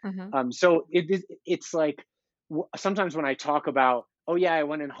China. Uh-huh. So it's like sometimes when I talk about, oh yeah, I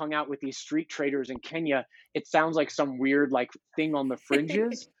went and hung out with these street traders in Kenya, it sounds like some weird like thing on the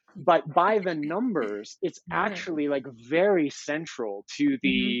fringes. But by the numbers, it's Yeah. actually like very central to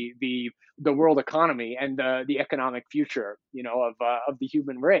Mm-hmm. the world economy and the economic future, of the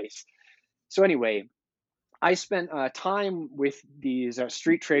human race. So anyway, I spent time with these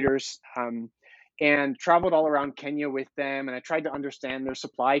street traders and traveled all around Kenya with them. And I tried to understand their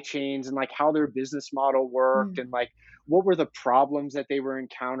supply chains and like how their business model worked Mm. and like what were the problems that they were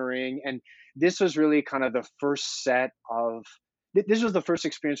encountering. And this was really kind of the first set of, this was the first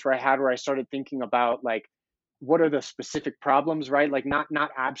experience where I had where I started thinking about like, what are the specific problems, right? Like not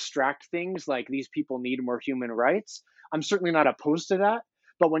abstract things like these people need more human rights. I'm certainly not opposed to that,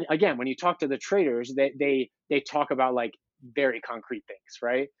 but when you talk to the traders, they talk about like very concrete things,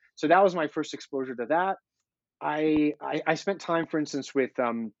 right? So that was my first exposure to that. I spent time, for instance, with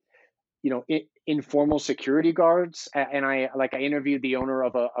informal security guards, and I interviewed the owner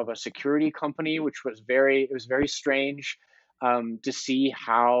of a security company, which was very strange to see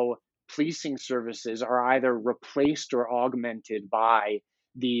how policing services are either replaced or augmented by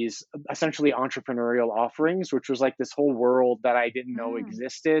these essentially entrepreneurial offerings, which was like this whole world that I didn't know Mm.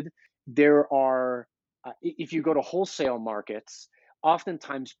 existed. There are, if you go to wholesale markets,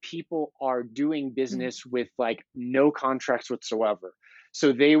 oftentimes people are doing Mm. business with like no contracts whatsoever.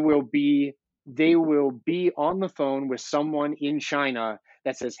 So they will be on the phone with someone in China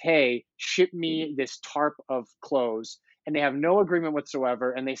that says, "Hey, ship me this tarp of clothes," and they have no agreement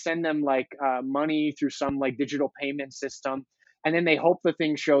whatsoever, and they send them like money through some like digital payment system, and then they hope the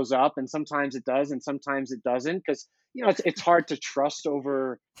thing shows up, and sometimes it does, and sometimes it doesn't, because it's hard to trust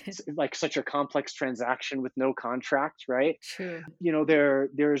over like such a complex transaction with no contract, right? True.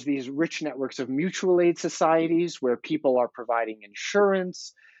 There's these rich networks of mutual aid societies where people are providing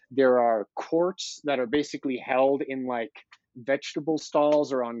insurance. There are courts that are basically held in like vegetable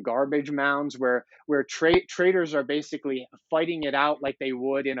stalls or on garbage mounds where traders are basically fighting it out like they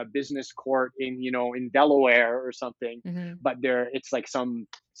would in a business court in in Delaware or something, Hmm. but it's like some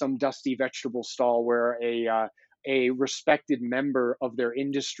dusty vegetable stall where a respected member of their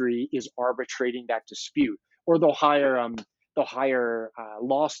industry is arbitrating that dispute, or they'll hire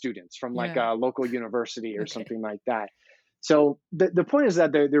law students from like Yeah. a local university or Okay. something like that. So the point is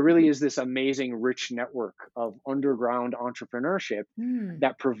that there really is this amazing, rich network of underground entrepreneurship Mm.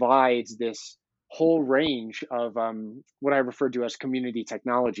 that provides this whole range of what I referred to as community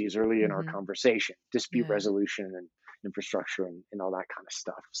technologies early in our Hmm. conversation, dispute Yeah. resolution and infrastructure and all that kind of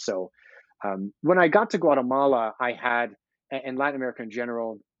stuff. So when I got to Guatemala, and Latin America in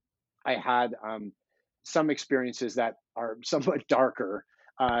general, I had some experiences that are somewhat darker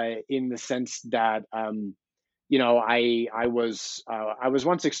in the sense that I was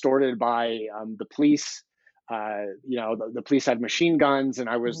once extorted by the police. The police had machine guns, and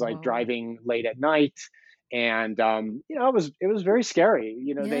I was like Whoa. driving late at night, and it was very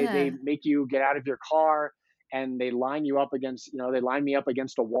scary. They Yeah. make you get out of your car, and they line me up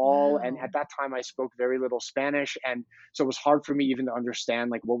against a wall. And at Wow. that time, I spoke very little Spanish, and so it was hard for me even to understand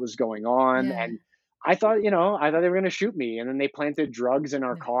like what was going on. Yeah. And I thought they were going to shoot me. And then they planted drugs in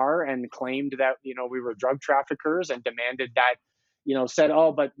our Yeah. car and claimed that, we were drug traffickers and demanded that, said,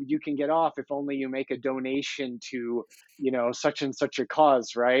 oh, but you can get off if only you make a donation to, such and such a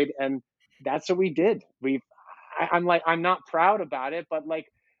cause. Right. And that's what we did. I'm like, I'm not proud about it, but like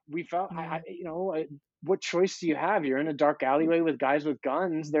we felt, Yeah. what choice do you have? You're in a dark alleyway with guys with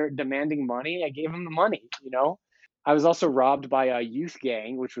guns. They're demanding money. I gave them the money. I was also robbed by a youth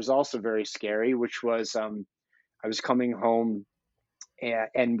gang, which was also very scary. Which was I was coming home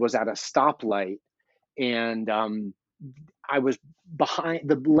and was at a stoplight, and I was behind.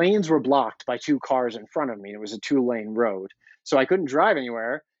 The lanes were blocked by two cars in front of me. And it was a 2-lane road, so I couldn't drive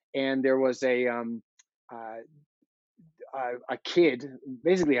anywhere. And there was uh, a kid,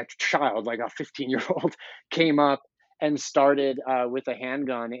 basically a child, like a 15-year-old, came up and started with a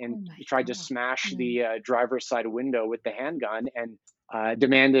handgun and Oh my tried to God. smash Mm. the driver's side window with the handgun and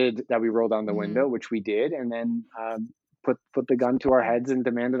demanded that we roll down the Mm. window, which we did, and then put the gun to our Mm. heads and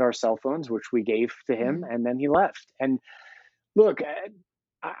demanded our cell phones, which we gave to him, Mm. and then he left. And look,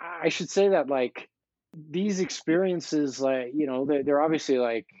 I should say that like these experiences, like they're obviously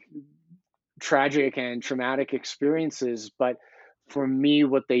like tragic and traumatic experiences, but for me,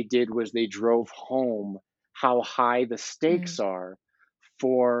 what they did was they drove home how high the stakes Mm. are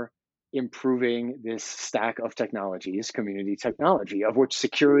for improving this stack of technologies, community technology, of which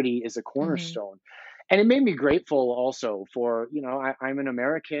security is a Mm. cornerstone. And it made me grateful also for, I'm an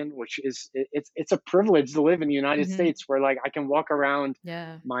American, which is it's a privilege to live in the United Hmm. States, where like I can walk around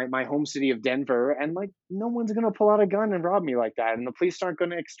Yeah. my home city of Denver, and like no one's gonna pull out a gun and rob me like that, and the police aren't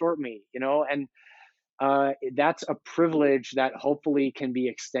gonna extort me. And that's a privilege that hopefully can be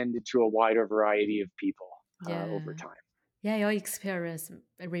extended to a wider variety of people over Yeah. time. Yeah, your experience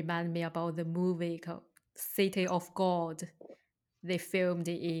remind me about the movie called City of God. They filmed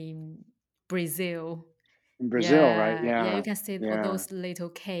in Brazil. In Brazil, right? Yeah, yeah, you Yeah, can see all yeah, those little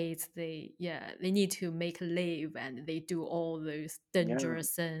kids. They need to make a live, and they do all those yeah,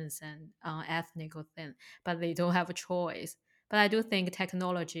 dangerous things and ethnical things, but they don't have a choice. But I do think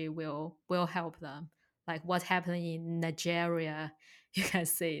technology will help them. Like what happened in Nigeria, you can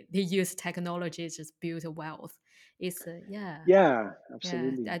see they use technology to just build wealth. It's yeah, yeah,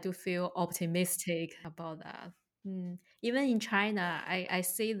 absolutely. I do feel optimistic about that. Even in China, I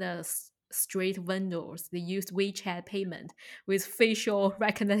see the street vendors, they use WeChat payment with facial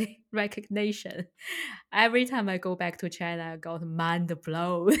recognition. Every time I go back to China, I got mind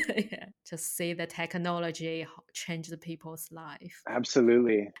blown. Yeah, just see the technology change the people's life.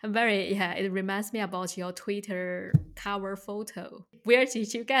 Absolutely. I'm very, yeah, it reminds me about your Twitter cover photo. Where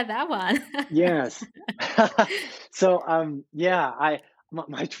did you get that one? Yes. So, yeah,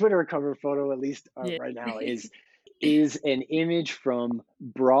 my Twitter cover photo, at least Yeah. right now, is an image from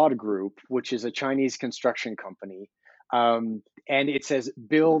Broad Group, which is a Chinese construction company, and it says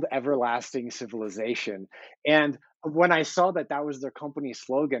 "Build everlasting civilization." And when I saw that that was their company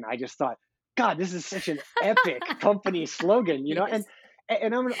slogan, I just thought, God, this is such an epic company slogan. And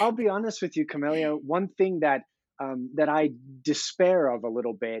Yes. I'll be honest with you, Camelia. One thing that I despair of a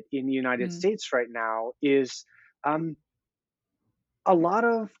little bit in the United Mm. States right now is um, a lot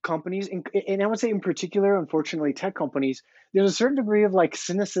of companies, and I would say in particular, unfortunately, tech companies, there's a certain degree of like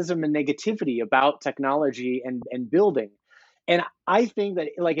cynicism and negativity about technology and building. And I think that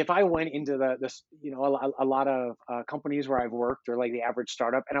like if I went into a lot of companies where I've worked, or like the average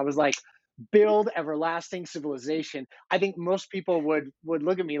startup, and I was like, build everlasting civilization, I think most people would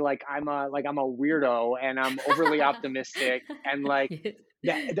look at me like I'm a weirdo and I'm overly optimistic and like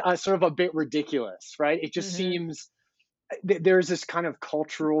Yes. that sort of a bit ridiculous, right? It just Mhm. seems there's this kind of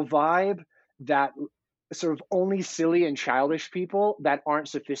cultural vibe that sort of only silly and childish people that aren't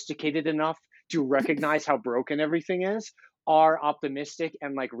sophisticated enough to recognize how broken everything is are optimistic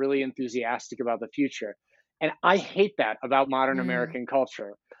and like really enthusiastic about the future. And I hate that about modern Mm. American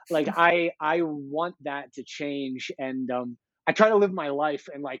culture. Like I want that to change, and I try to live my life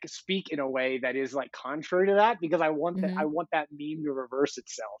and like speak in a way that is like contrary to that because I Mhm. want that meme to reverse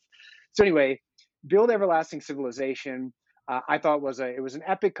itself. So anyway, build everlasting civilization. I thought it was an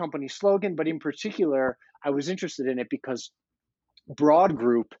epic company slogan, but in particular, I was interested in it because Broad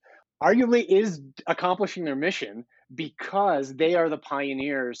Group arguably is accomplishing their mission because they are the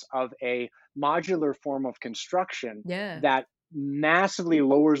pioneers of a modular form of construction Yeah. that massively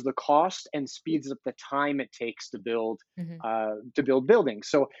lowers the cost and speeds up the time it takes Mhm. to build buildings.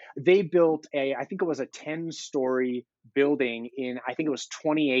 So they built I think it was a 10-story building in I think it was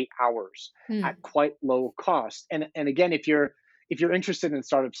 28 hours at Mm. quite low cost. And again, if you're interested in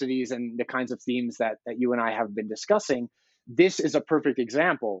startup cities and the kinds of themes that you and I have been discussing, this is a perfect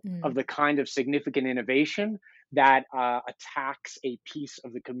example of Mm. the kind of significant innovation that attacks a piece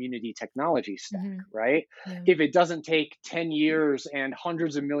of the community technology stack, Mhm. right? Yeah. If it doesn't take 10 years and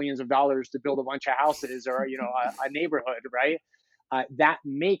hundreds of millions of dollars to build a bunch of houses or, a neighborhood, right? That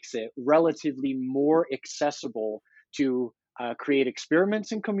makes it relatively more accessible to create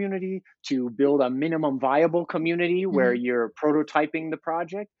experiments in community, to build a minimum viable community where Mhm. you're prototyping the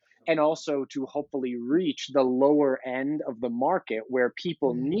project, and also to hopefully reach the lower end of the market where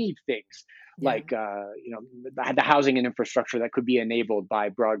people Mhm. need things Yeah. like the housing and infrastructure that could be enabled by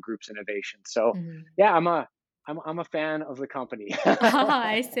Broad Group's innovation. So Mhm. yeah, I'm a fan of the company. Oh,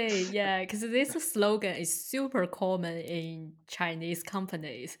 I see. Yeah, because this slogan is super common in Chinese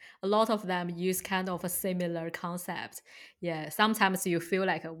companies. A lot of them use kind of a similar concept. Yeah, sometimes you feel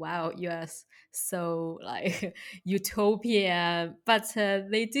like, wow, US so like utopian, but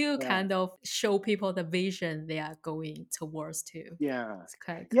they do Yeah. kind of show people the vision they are going towards too. Yeah. It's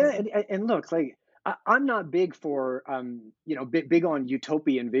quite Yeah, cool. and look, like I'm not big for big on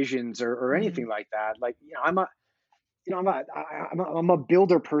utopian visions or anything Mm. like that. Like, I'm a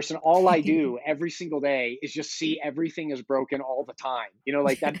builder person. All I do every single day is just see everything is broken all the time.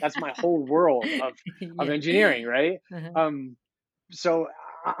 Like that's my whole world of Yeah. engineering, right? Uh-huh. Um, so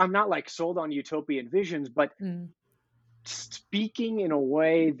I'm not like sold on utopian visions, but Mm. speaking in a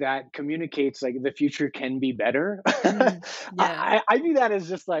way that communicates like the future can be better. Mm. Yeah. I view that as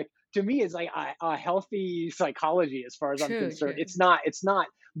just like, to me, it's like a healthy psychology as far as I'm True, concerned. true. It's not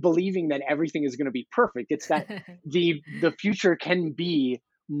believing that everything is going to be perfect. It's that the future can be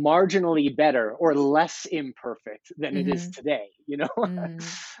marginally better or less imperfect than it is Hmm. today. Mm,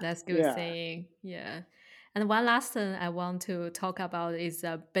 that's good Yeah. saying. Yeah. And one last thing I want to talk about is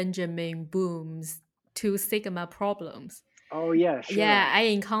Benjamin Bloom's Two Sigma problems. Oh yeah, Yeah, sure. I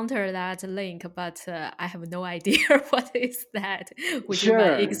encountered that link, but I have no idea what is that. Would you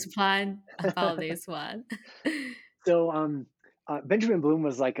mind Sure. explain about this one? So, Benjamin Bloom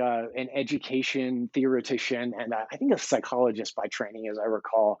was like an education theoretician and I think a psychologist by training, as I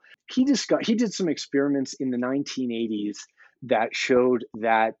recall. He did some experiments in the 1980s that showed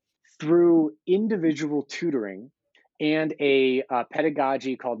that through individual tutoring and a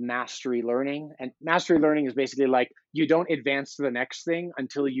pedagogy called mastery learning, and mastery learning is basically like you don't advance to the next thing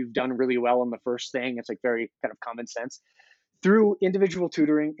until you've done really well on the first thing. It's like very kind of common sense. Through individual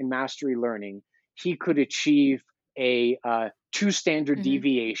tutoring and mastery learning, he could achieve a two standard Hmm.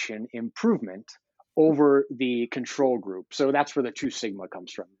 deviation improvement over the control group. So that's where the two sigma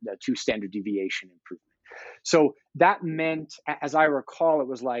comes from, the two standard deviation improvement. So that meant, as I recall, it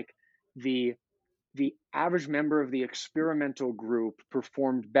was like the the average member of the experimental group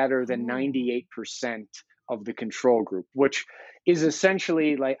performed better than Oh. 98% of the control group, which is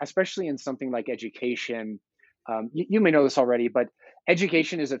essentially like, especially in something like education. You may know this already, but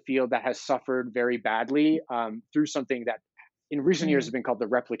education is a field that has suffered very badly through something that in recent years has Mm, been called the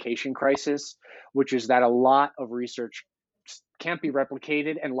replication crisis, which is that a lot of research can't be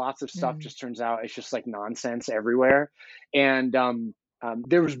replicated and lots of stuff mm, just turns out it's just like nonsense everywhere. And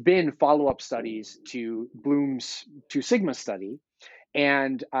there's been follow-up studies to Bloom's Two Sigma study,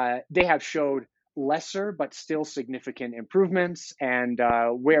 and they have showed lesser but still significant improvements. And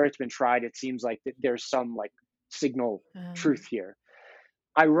where it's been tried, it seems like there's some like signal truth um, here.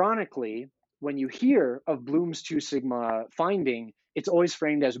 Ironically, when you hear of Bloom's Two Sigma finding, it's always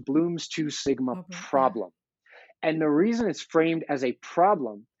framed as Bloom's Two Sigma problem. Yeah. problem. And the reason it's framed as a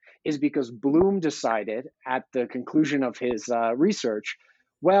problem is because Bloom decided at the conclusion of his research,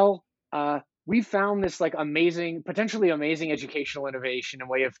 well, we found this like amazing, potentially amazing educational innovation and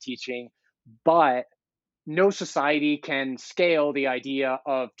way of teaching, but no society can scale the idea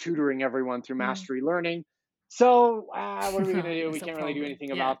of tutoring everyone through Mm. mastery learning. So what are we going to do? We It's a can't really do problem. anything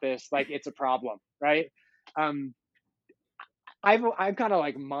Yeah. about this. Like it's a problem, right? Um, I've kind of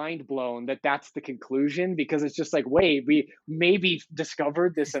like mind blown that that's the conclusion, because it's just like, wait, we maybe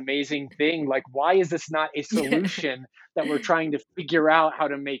discovered this amazing thing. Like, why is this not a Yeah. solution that we're trying to figure out how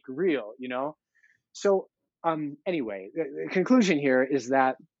to make real? So anyway, the conclusion here is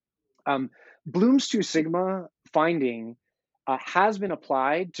that um, Bloom's Two Sigma finding has been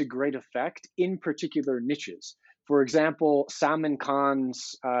applied to great effect in particular niches. For example, Salman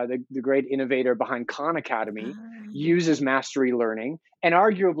Khan's, the great innovator behind Khan Academy, Yeah. uses mastery learning. And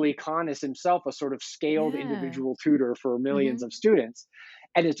arguably, Khan is himself a sort of scaled Yeah. individual tutor for millions Mm-hmm. of students.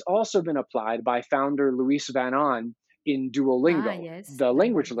 And it's also been applied by founder Luis Van On in Duolingo, Yes. the I know.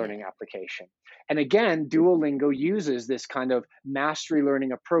 language Yeah. learning application. And again, Duolingo uses this kind of mastery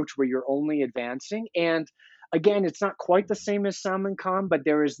learning approach where you're only advancing. And again, it's not quite the same as Salman Khan, but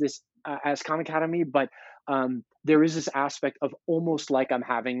there is this, as Khan Academy, but there is this aspect of almost like I'm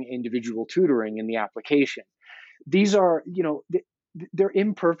having individual tutoring in the application. These are, they're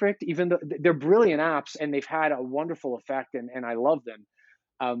imperfect, even though they're brilliant apps and they've had a wonderful effect, and I love them.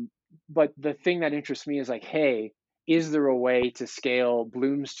 Um, but the thing that interests me is like, hey, is there a way to scale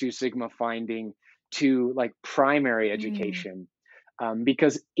Bloom's Two Sigma finding to like primary Mm. education?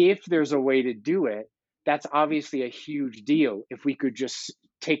 Because if there's a way to do it, that's obviously a huge deal. If we could just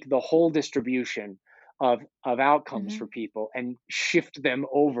take the whole distribution of outcomes Mm-hmm. for people and shift them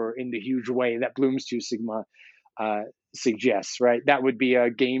over in the huge way that Bloom's Two Sigma uh, suggests, right? That would be a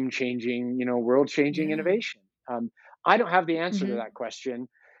game changing, world changing Yeah. innovation. I don't have the answer to Mm-hmm. that question.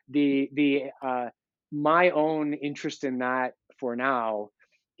 The My own interest in that for now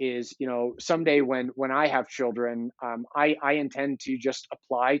is, someday when I have children, I intend to just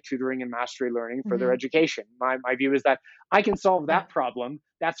apply tutoring and mastery learning for their Mm-hmm. education. My view is that I can solve Yeah. that problem.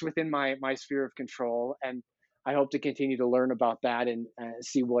 That's within my sphere of control, and I hope to continue to learn about that and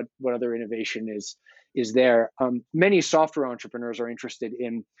see what other innovation is there. Many software entrepreneurs are interested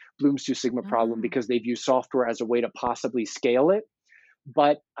in Bloom's Two Sigma problem Ah. because they view software as a way to possibly scale it.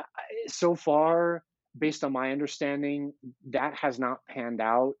 But so far, based on my understanding, that has not panned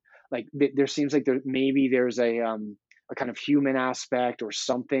out. Like there seems like there's a kind of human aspect or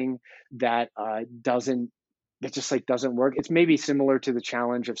something that just like doesn't work. It's maybe similar to the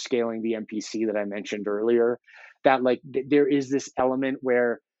challenge of scaling the MPC that I mentioned earlier, that like there is this element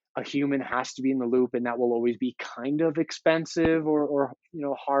where a human has to be in the loop, and that will always be kind of expensive or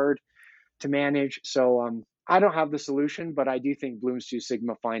hard to manage. So I don't have the solution, but I do think Bloom's Two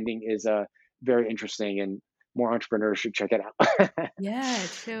Sigma finding is very interesting, and more entrepreneurs should check it out. Yeah,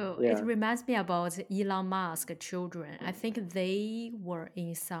 true. It Yeah. reminds me about Elon Musk children. I think they were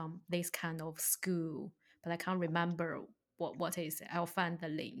in some this kind of school, but I can't remember what is it. I'll find the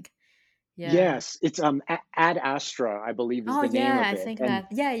link. Yeah. Yes, it's Ad Astra, I believe, is Oh the name yeah, of I it, think and that.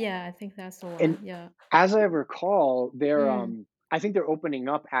 Yeah, yeah, I think that's the and one. Yeah. as I recall, Mm. I think they're opening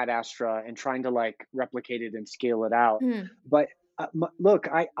up Ad Astra and trying to like replicate it and scale it out. Mm. But look,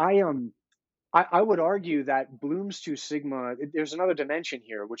 I would argue that Bloom's Two Sigma, there's another dimension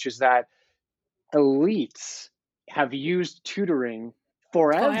here, which is that elites have used tutoring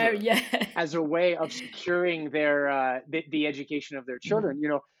For forever yeah. as a way of securing the education of their Mm. children.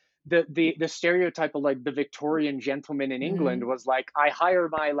 The stereotype of like the Victorian gentleman in England Mm. was like, I hire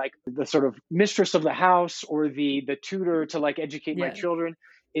my like the sort of mistress of the house or the tutor to like educate my Yeah. children.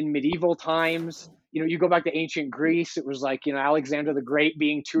 In medieval times, you go back to ancient Greece, it was like, Alexander the Great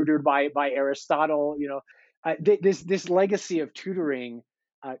being tutored by Aristotle. This legacy of tutoring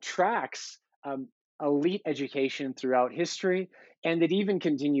tracks um, elite education throughout history, and it even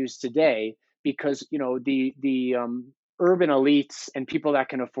continues today because the urban elites and people that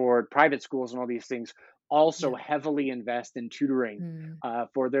can afford private schools and all these things also Yeah. heavily invest in tutoring Mm.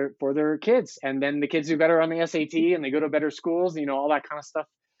 for their kids, and then the kids do better on the SAT and they go to better schools. All that kind of stuff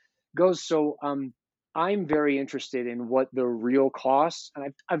goes. So I'm very interested in what the real costs,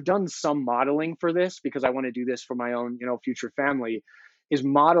 and I've done some modeling for this because I want to do this for my own future family, is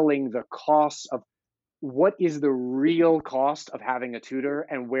modeling the costs of what is the real cost of having a tutor,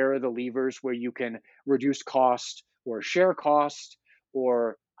 and where are the levers where you can reduce cost or share cost,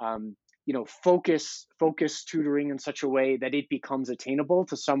 or focus tutoring in such a way that it becomes attainable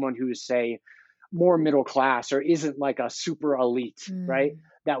to someone who is, say, more middle class or isn't like a super elite, right? Mm.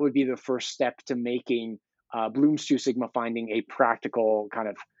 That would be the first step to making Bloom's Two Sigma finding a practical kind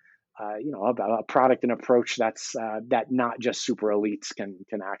of a product and approach that not just super elites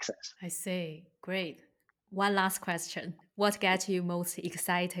can access. I see. Great. One last question. What gets you most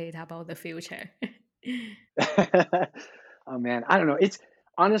excited about the future? Oh man, I don't know. It's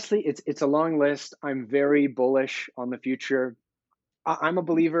a long list. I'm very bullish on the future. I'm a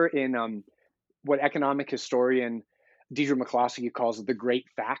believer in what economic historian Deidre McCloskey calls the great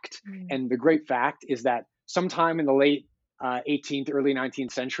fact. Mm. And the great fact is that sometime in the late 18th, early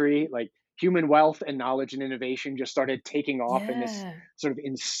 19th century, like human wealth and knowledge and innovation just started taking off in this Yeah. sort of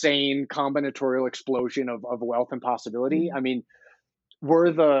insane combinatorial explosion of wealth and possibility. Mm. I mean,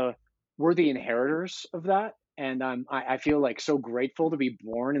 we're the we're the inheritors of that, and I feel like so grateful to be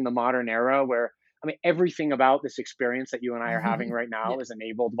born in the modern era where I mean everything about this experience that you and I are having right Yeah. now is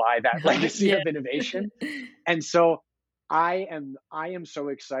enabled by that legacy Yeah. of innovation. And so I am so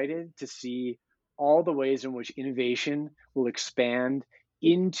excited to see all the ways in which innovation will expand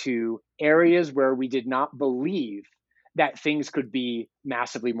into areas where we did not believe that things could be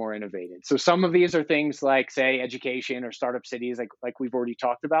massively more innovative. So some of these are things like, say, education or startup cities, like we've already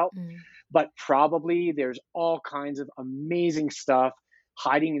talked about. Mm. But probably there's all kinds of amazing stuff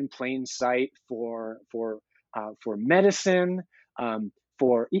hiding in plain sight for medicine,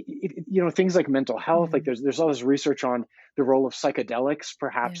 for things like mental health. Like Mm. there's all this research on the role of psychedelics,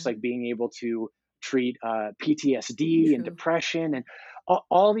 perhaps Yeah. like being able to treat PTSD and True. depression and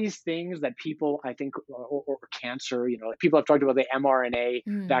all these things that people, I think, or cancer, like people have talked about the mRNA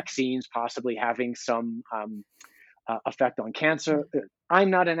Mm. vaccines possibly having some effect on cancer. Mm. I'm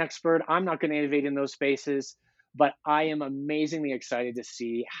not an expert. I'm not going to innovate in those spaces, but I am amazingly excited to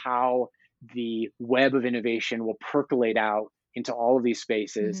see how the web of innovation will percolate out into all of these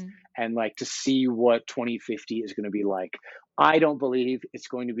spaces Mhm. and like to see what 2050 is going to be like. I don't believe it's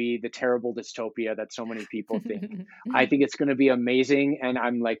going to be the terrible dystopia that so many people think. I think it's going to be amazing, and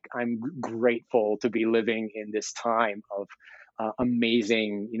I'm grateful to be living in this time of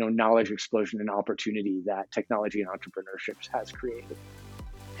amazing, knowledge explosion and opportunity that technology and entrepreneurship has created.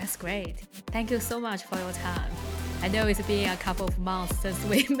 That's great. Thank you so much for your time. I know it's been a couple of months since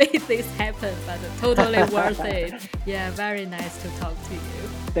we made this happen, but totally worth it. Yeah, very nice to talk to you.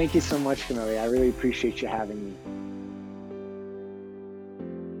 Thank you so much, Camille. I really appreciate you having me.